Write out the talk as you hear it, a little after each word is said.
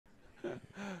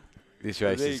this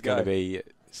race is going to be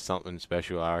something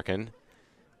special, I reckon.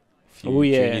 Oh,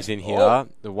 yeah. Juniors in here. Oh,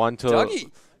 The one to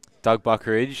Dougie. Doug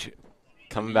Buckeridge,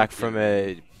 coming back from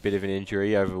a bit of an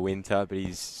injury over winter, but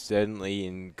he's certainly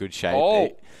in good shape.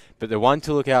 Oh. But the one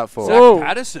to look out for, Zach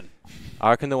Patterson. I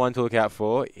reckon the one to look out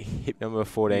for, hip number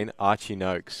 14, Archie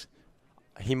Noakes.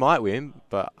 He might win,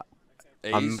 but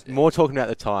I'm more talking about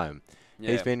the time.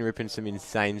 Yeah. He's been ripping some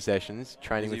insane sessions,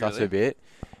 training Is with he us really? a bit.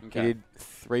 Okay. He did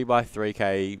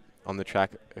 3x3K on the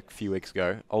track a few weeks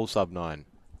ago, all sub-9.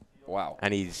 Wow.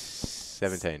 And he's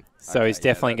 17. So he's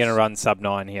definitely going to run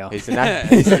sub-9 here. He's the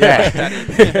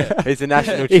he's the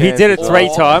national champ. If he did it as 3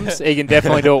 well. times, he can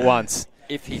definitely do it once.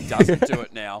 If he doesn't do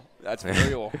it now, that's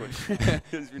very awkward.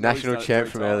 National champ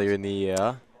from earlier in the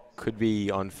year. Could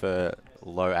be on for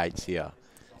low 8s here.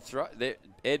 That's right.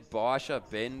 Ed Baisha,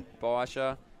 Ben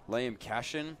Baisha, Liam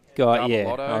Cashin. God, yeah.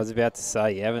 Lotto, I was about to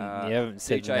say, you haven't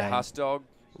said the DJ name. Hustdog.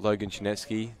 Logan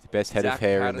Chinetsky, the best head Zach of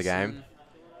hair in the Patterson. game.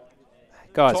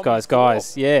 Guys, Tom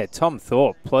guys. Yeah, Tom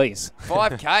Thorpe, please.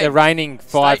 5K. The reigning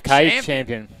 5K champion.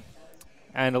 champion.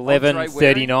 And Andre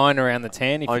 11:39 around the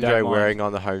 10, if you Andre don't mind. Waring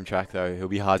on the home track, though. He'll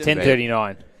be hard to beat.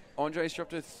 10:39. Andre's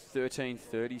dropped to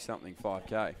 13:30 something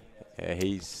 5K. Yeah,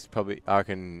 he's probably, I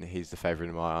reckon he's the favourite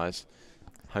in my eyes.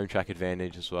 Home track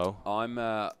advantage as well.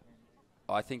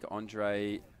 I think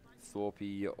Andre Thorpe,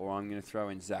 or I'm going to throw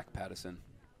in Zach Patterson,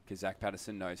 because Zach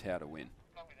Patterson knows how to win.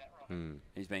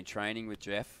 He's been training with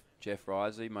Jeff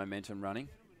Risley, Momentum Running.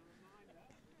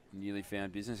 Newly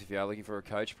found business. If you are looking for a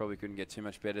coach, probably couldn't get too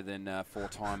much better than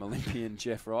 4-time Olympian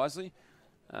Jeff Risley.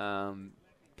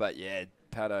 But yeah,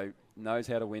 Pato knows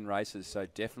how to win races, so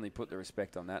definitely put the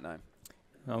respect on that name.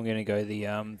 I'm going to go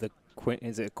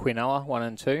is it Quinella 1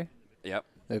 and 2? Yep.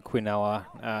 The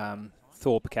Quinella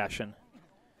Thorpe Cashin.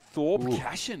 Thorpe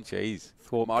Cashin. Jeez.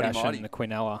 Thorpe Mighty, Cashin, mighty. the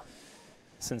Quinella.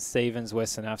 St Stephen's,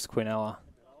 Western Avs, Quinella.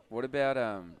 What about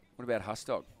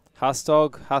Hustog?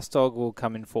 Hustog will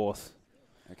come in 4th.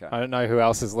 Okay. I don't know who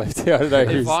else is left here. I don't know If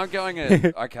who's. I'm going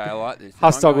okay, I like this. If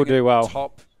Hustog I'm will going do well.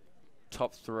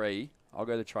 Top 3, I'll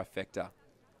go the trifecta.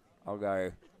 I'll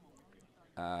go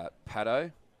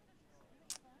Pato,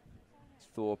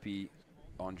 Thorpe,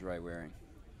 Andre Waring.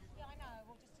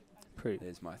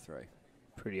 There's my 3.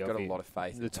 Pretty Got obvious. a lot of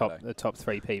faith. The top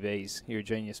 3 PBs. You're a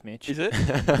genius, Mitch. Is it?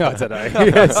 I don't know.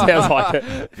 It sounds like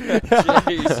it.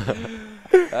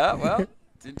 Jeez. Well,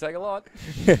 didn't take a lot.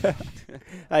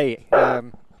 Hey,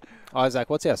 Isaac,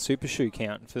 what's our super shoe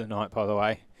count for the night, by the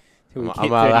way? I'm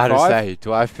allowed to say,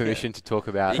 do I have permission to talk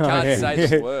about You can't say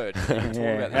this word. You can talk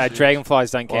about the shoes.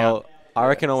 Dragonflies don't count. Well, I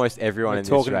reckon almost everyone We're in this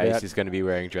talking race about- is going to be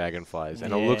wearing dragonflies,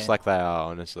 and it Yeah. looks like they are,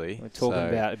 honestly. We're talking So,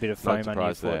 about a bit of not foam under your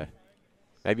surprised foot. there.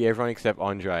 Maybe everyone except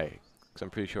Andre, because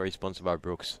I'm pretty sure he's sponsored by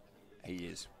Brooks. He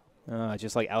is.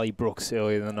 Just like Ali Brooks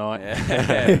earlier in the night.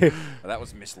 Yeah. Well, that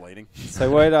was misleading. So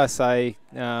what did I say?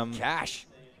 Cash.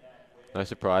 No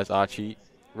surprise, Archie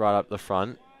right up the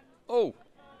front. Oh,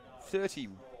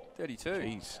 32.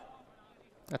 Jeez.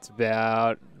 That's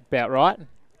about right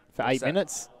for What's 8 that?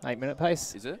 minutes. 8-minute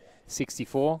pace. Is it?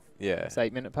 64. Yeah. It's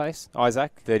 8-minute pace.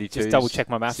 Isaac. 32s, Just double check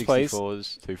my maths, please.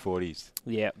 64s, 240s.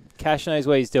 Yeah. Cash knows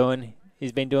what he's doing.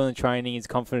 He's been doing the training. He's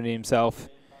confident in himself.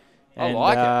 I And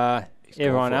like it. He's going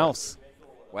everyone for it. else.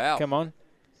 Wow. Come on.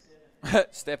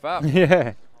 Step up.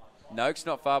 Yeah. Noakes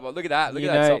not far, but look at that. Look You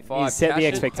at that know, top 5. he's set the Cashin,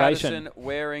 expectation. Patterson,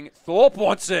 Waring. Thorpe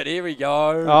wants it. Here we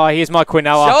go. Oh, here's my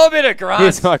Quinella. Show a bit of grunt.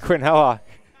 Here's my Quinella.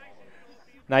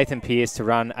 Nathan Pearce to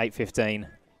run 8:15.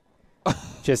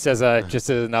 just as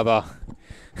another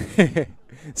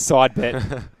side bet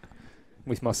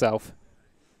with myself.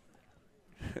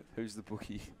 Who's the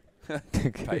bookie?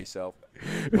 Pay yourself.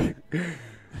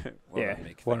 Yeah,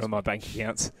 one of my bank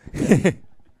accounts.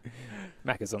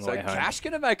 Macca's on the So way home. Cash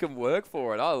going to make him work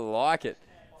for it. I like it.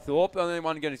 Thorpe, the only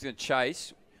one going to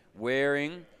chase.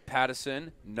 Waring,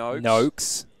 Patterson,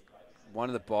 Noakes. One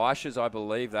of the Baishas, I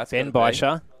believe. That's Ben gotta be.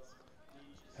 Baisha.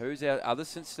 Who's our other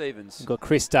St Stephen's? We've got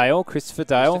Christopher Dale. Christopher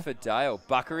Dale.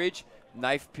 Buckeridge,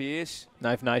 Nath Pearce.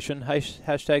 Nath Nation.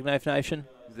 Hashtag Nath Nation.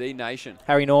 The Nation.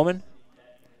 Harry Norman.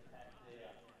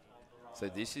 So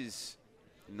this is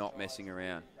not messing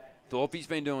around. Thorpe's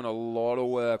been doing a lot of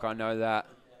work. I know that.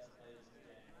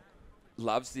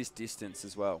 Loves this distance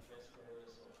as well.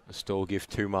 A stall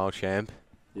gift 2-mile champ.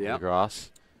 Yeah. On the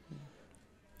grass.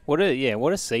 What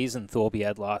a season Thorpe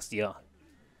had last year.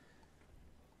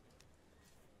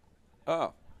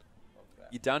 Oh.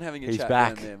 You're done having a He's chat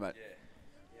back. down there, mate.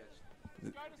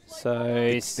 So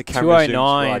it's the camera zooms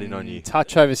 209, right in on you.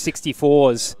 touch over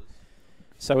 64s.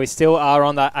 So we still are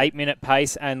on that 8-minute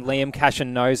pace, and Liam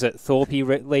Cashin knows it. Thorpe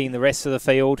leading the rest of the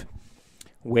field.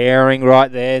 Waring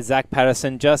right there. Zach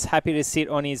Patterson just happy to sit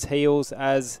on his heels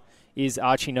as is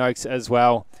Archie Noakes as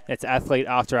well. It's athlete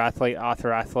after athlete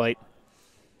after athlete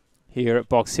here at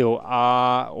Box Hill.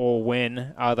 Are or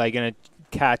when are they going to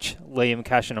catch Liam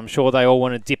Cashin? I'm sure they all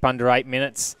want to dip under 8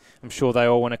 minutes. I'm sure they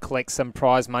all want to collect some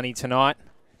prize money tonight.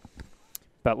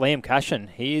 But Liam Cashin,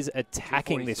 he is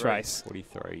attacking this race.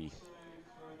 43.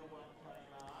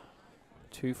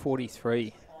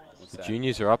 2:43. The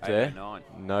juniors are up there. 809.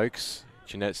 Noakes,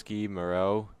 Janetsky,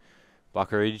 Morel,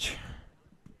 Buckeridge,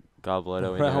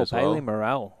 Garbletto in there as well. Bailey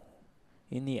Morel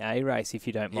in the A race, if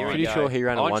you don't mind. Pretty sure he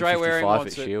ran a Andre Waring 155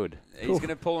 wants at it. Shield. He's going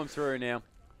to pull him through now.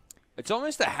 It's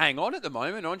almost a hang on at the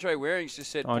moment. Andre Waring's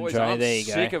just said, boys, Andre, I'm there you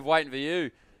sick go. of waiting for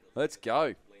you. Let's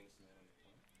go.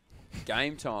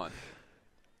 Game time.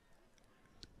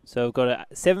 So we've got a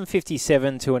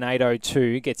 7:57 to an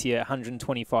 8:02. Gets you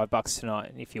 $125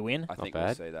 tonight if you win. I think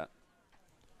bad. we'll see that.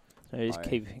 So just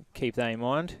keep that in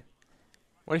mind.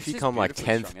 What if This you is come like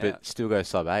beautifully 10th strung but out. still go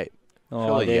sub 8? Oh,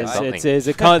 Surely you get there's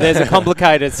something. there's a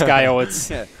complicated scale. It's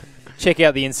Yeah. check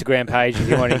out the Instagram page if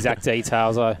you want exact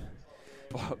details.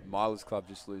 Milers Club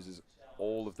just loses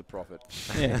all of the profit.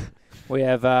 Yeah. We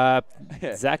have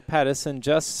Yeah. Zach Patterson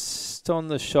just on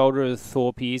the shoulder of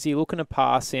Thorpe. Is he looking to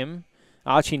pass him?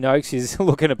 Archie Noakes is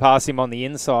looking to pass him on the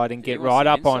inside and He get wants right the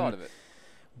up inside on of it.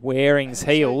 Waring's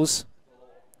heels.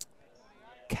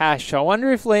 Cash. I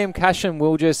wonder if Liam Cashin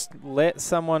will just let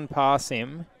someone pass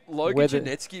him. Logan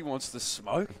Janetsky wants the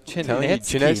smoke. Telling you,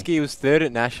 Janetsky was third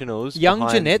at Nationals. Young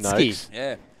behind Janetsky. Noakes.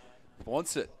 Yeah.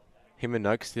 Wants it. Him and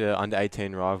Noakes, the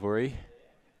under-18 rivalry,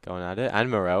 going at it. And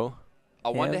Morel. I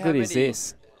wonder How how good many is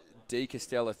this? D.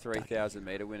 Costella 3,000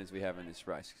 metre winners we have in this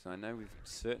race. Because I know we've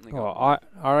certainly Oh, got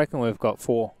I reckon we've got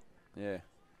 4. Yeah.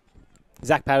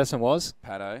 Zach Patterson was.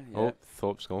 Pato. Yeah. Oh,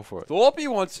 Thorpe's going for it. Thorpe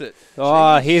wants it. Oh,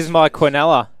 Jeez. here's my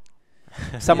Quinella.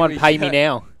 Someone Here we pay go. me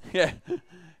now. Yeah.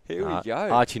 Here we go.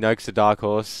 Archie Noakes, the dark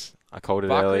horse. I called it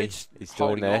early. Buckeridge He's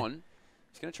still in holding there. on.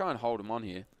 He's going to try and hold him on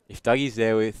here. If Dougie's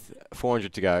there with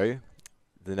 400 to go,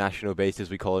 the national beast, as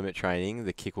we call him at training,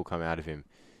 the kick will come out of him.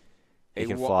 He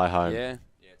can fly home. Yeah.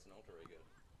 Yeah, it's an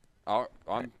ultra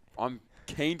ego. I'm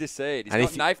keen to see it. He's And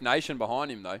got if Nath Nation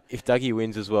behind him, though. If Dougie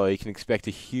wins as well, you can expect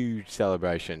a huge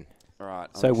celebration. All right. I'm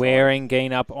So excited. Waring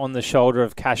getting up on the shoulder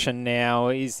of Cashin now.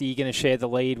 Is he going to share the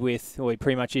lead with, or he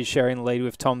pretty much is sharing the lead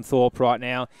with Tom Thorpe right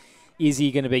now. Is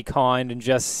he going to be kind and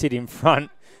just sit in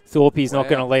front? Thorpe's not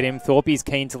going to let him. Thorpe's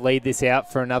keen to lead this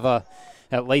out for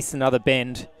at least another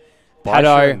bend.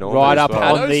 Pato right up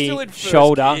on the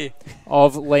shoulder gear.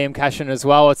 of Liam Cashin as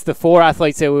well. It's the 4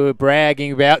 athletes that we were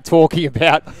bragging about, talking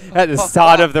about at the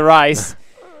start of the race.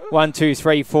 1, 2,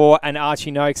 3, 4, and Archie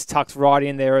Noakes tucked right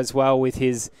in there as well with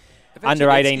his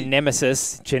under-18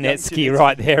 nemesis, Janetsky,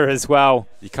 right there as well.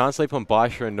 You can't sleep on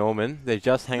Baisha and Norman. They're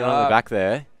just hanging on the back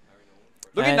there.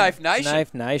 Look at Nath Nation.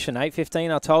 Nath Nation,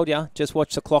 8:15, I told you. Just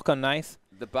watch the clock on Nath.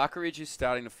 The Buckeridge is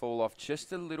starting to fall off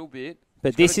just a little bit.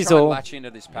 But He's this gotta is try and all... latch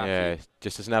into this pack Yeah, here.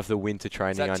 just doesn't have the winter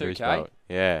training that under his 2K? belt.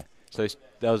 Yeah. So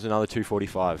that was another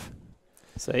 245.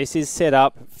 So this is set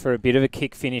up for a bit of a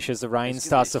kick finish as the rain This is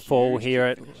starts gonna to be a fall huge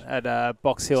here kick at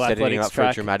Box Hill Setting him Athletics up for a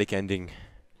track. dramatic ending.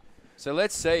 So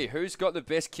let's see who's got the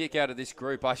best kick out of this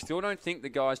group. I still don't think the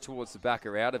guys towards the back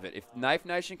are out of it. If Nath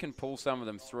Nation can pull some of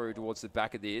them through towards the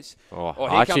back of this. Oh, Here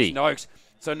Archie. comes Noakes.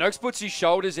 So Noakes puts his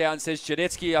shoulders out and says,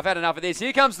 Janetsky, I've had enough of this.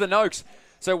 Here comes the Noakes.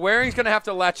 So Waring's going to have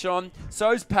to latch on.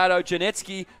 So's Pato.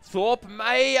 Janetsky. Thorpe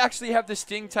may actually have the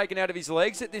sting taken out of his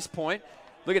legs at this point.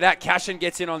 Look at that. Cashin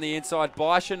gets in on the inside.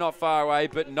 Baisha not far away,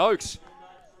 but Noakes.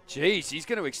 Jeez, he's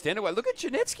going to extend away. Look at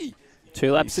Janetsky.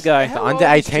 2 laps to go. The How under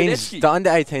old is 18s, Janetsky? the under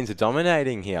 18s are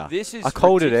dominating here. This is I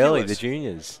called it early, the ridiculous.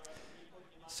 juniors.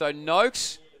 So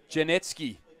Noakes,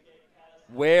 Janetsky,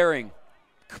 Waring,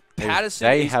 Patterson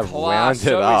they is have class, wound it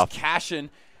so up. is Cashin.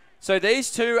 So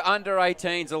these 2 under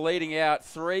 18s are leading out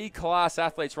 3 class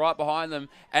athletes right behind them.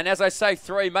 And as I say,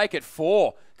 3, make it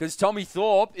 4, because Tommy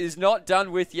Thorpe is not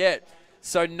done with yet.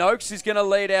 So Noakes is going to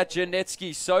lead out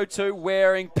Janetsky. So too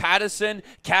Waring, Patterson,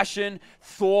 Cashin,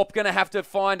 Thorpe going to have to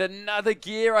find another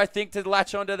gear, I think, to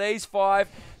latch onto these 5.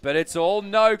 But it's all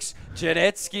Noakes,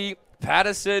 Janetsky,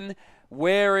 Patterson,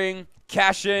 Waring,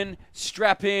 Cashin,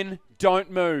 strap in, don't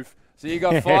move. So you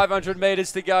got 500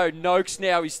 metres to go. Noakes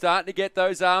now, he's starting to get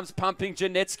those arms pumping.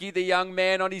 Janetsky, the young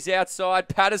man, on his outside.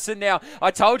 Patterson now. I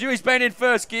told you he's been in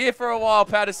first gear for a while,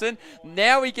 Patterson.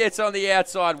 Now he gets on the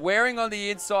outside. Waring on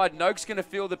the inside. Noakes going to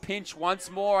feel the pinch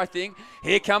once more, I think.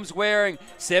 Here comes Waring.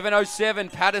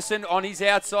 7:07. Patterson on his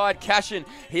outside. Cashin.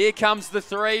 Here comes the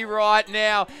 3 right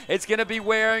now. It's going to be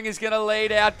Waring is going to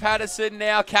lead out Patterson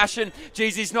now. Cashin.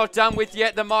 Geez, he's not done with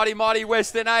yet. The mighty, mighty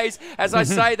Western A's. As I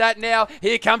say that now,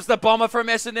 here comes the bomber from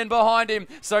Essendon behind him.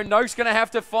 So Noakes going to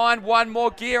have to find one more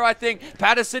gear, I think.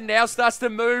 Patterson now starts to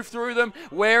move through them.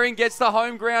 Waring gets the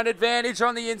home ground advantage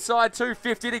on the inside.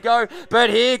 2:50 to go. But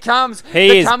here comes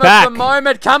the come of the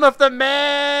moment. Come of the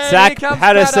man. Zach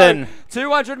Patterson.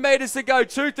 200 metres to go,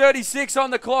 2:36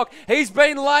 on the clock. He's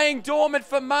been laying dormant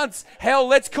for months. Hell,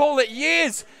 let's call it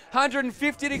years.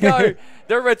 150 to go.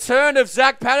 The return of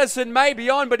Zach Patterson may be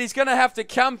on, but he's going to have to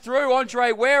come through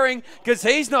Andre Waring because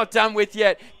he's not done with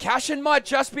yet. Cashin might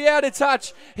just be out of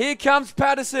touch. Here comes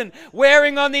Patterson.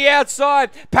 Waring on the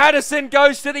outside. Patterson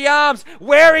goes to the arms.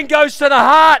 Waring goes to the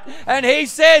heart. And he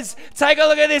says, take a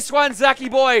look at this one, Zachy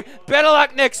boy. Better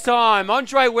luck next time.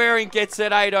 Andre Waring gets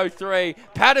it 8:03.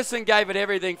 Patterson gave it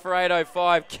everything for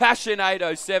 8:05. Cashin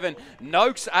 8:07.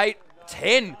 Noakes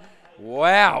 8:10.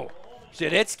 Wow.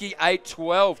 Jadetsky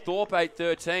 8:12, Thorpe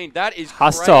 8:13. That is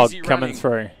Hustog crazy coming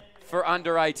through for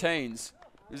under 18s.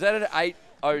 Is that at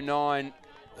 8:09?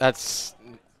 That's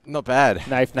not bad.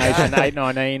 Nath Nation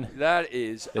 8:19. That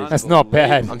is That's not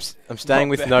bad. I'm staying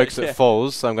with Noakes at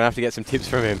Falls, so I'm going to have to get some tips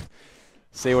from him.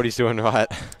 See what he's doing right.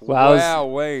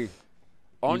 Wow-wee.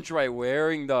 Andre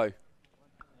Waring, though.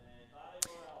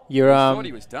 I thought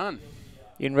he was done.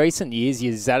 In recent years,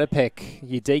 your Zatopek,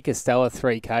 your De Castella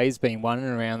 3K has been one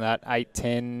around that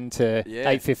 8:10 to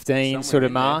 8:15 sort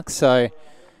of mark. So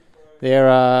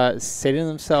they're setting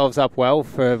themselves up well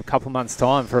for a couple of months'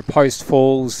 time for a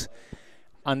post-Falls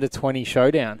under 20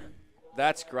 showdown.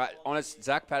 That's great. Honest,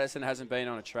 Zach Patterson hasn't been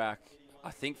on a track, I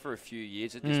think, for a few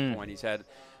years at this point. He's had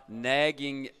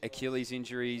nagging Achilles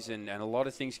injuries and a lot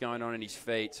of things going on in his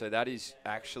feet. So that is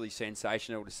actually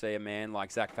sensational to see a man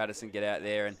like Zach Patterson get out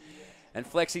there and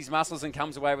flex his muscles and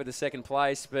comes away with the second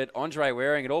place. But Andre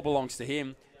Waring, it all belongs to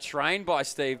him. Trained by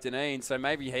Steve Deneen, so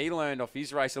maybe he learned off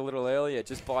his race a little earlier.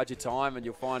 Just bide your time and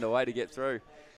you'll find a way to get through.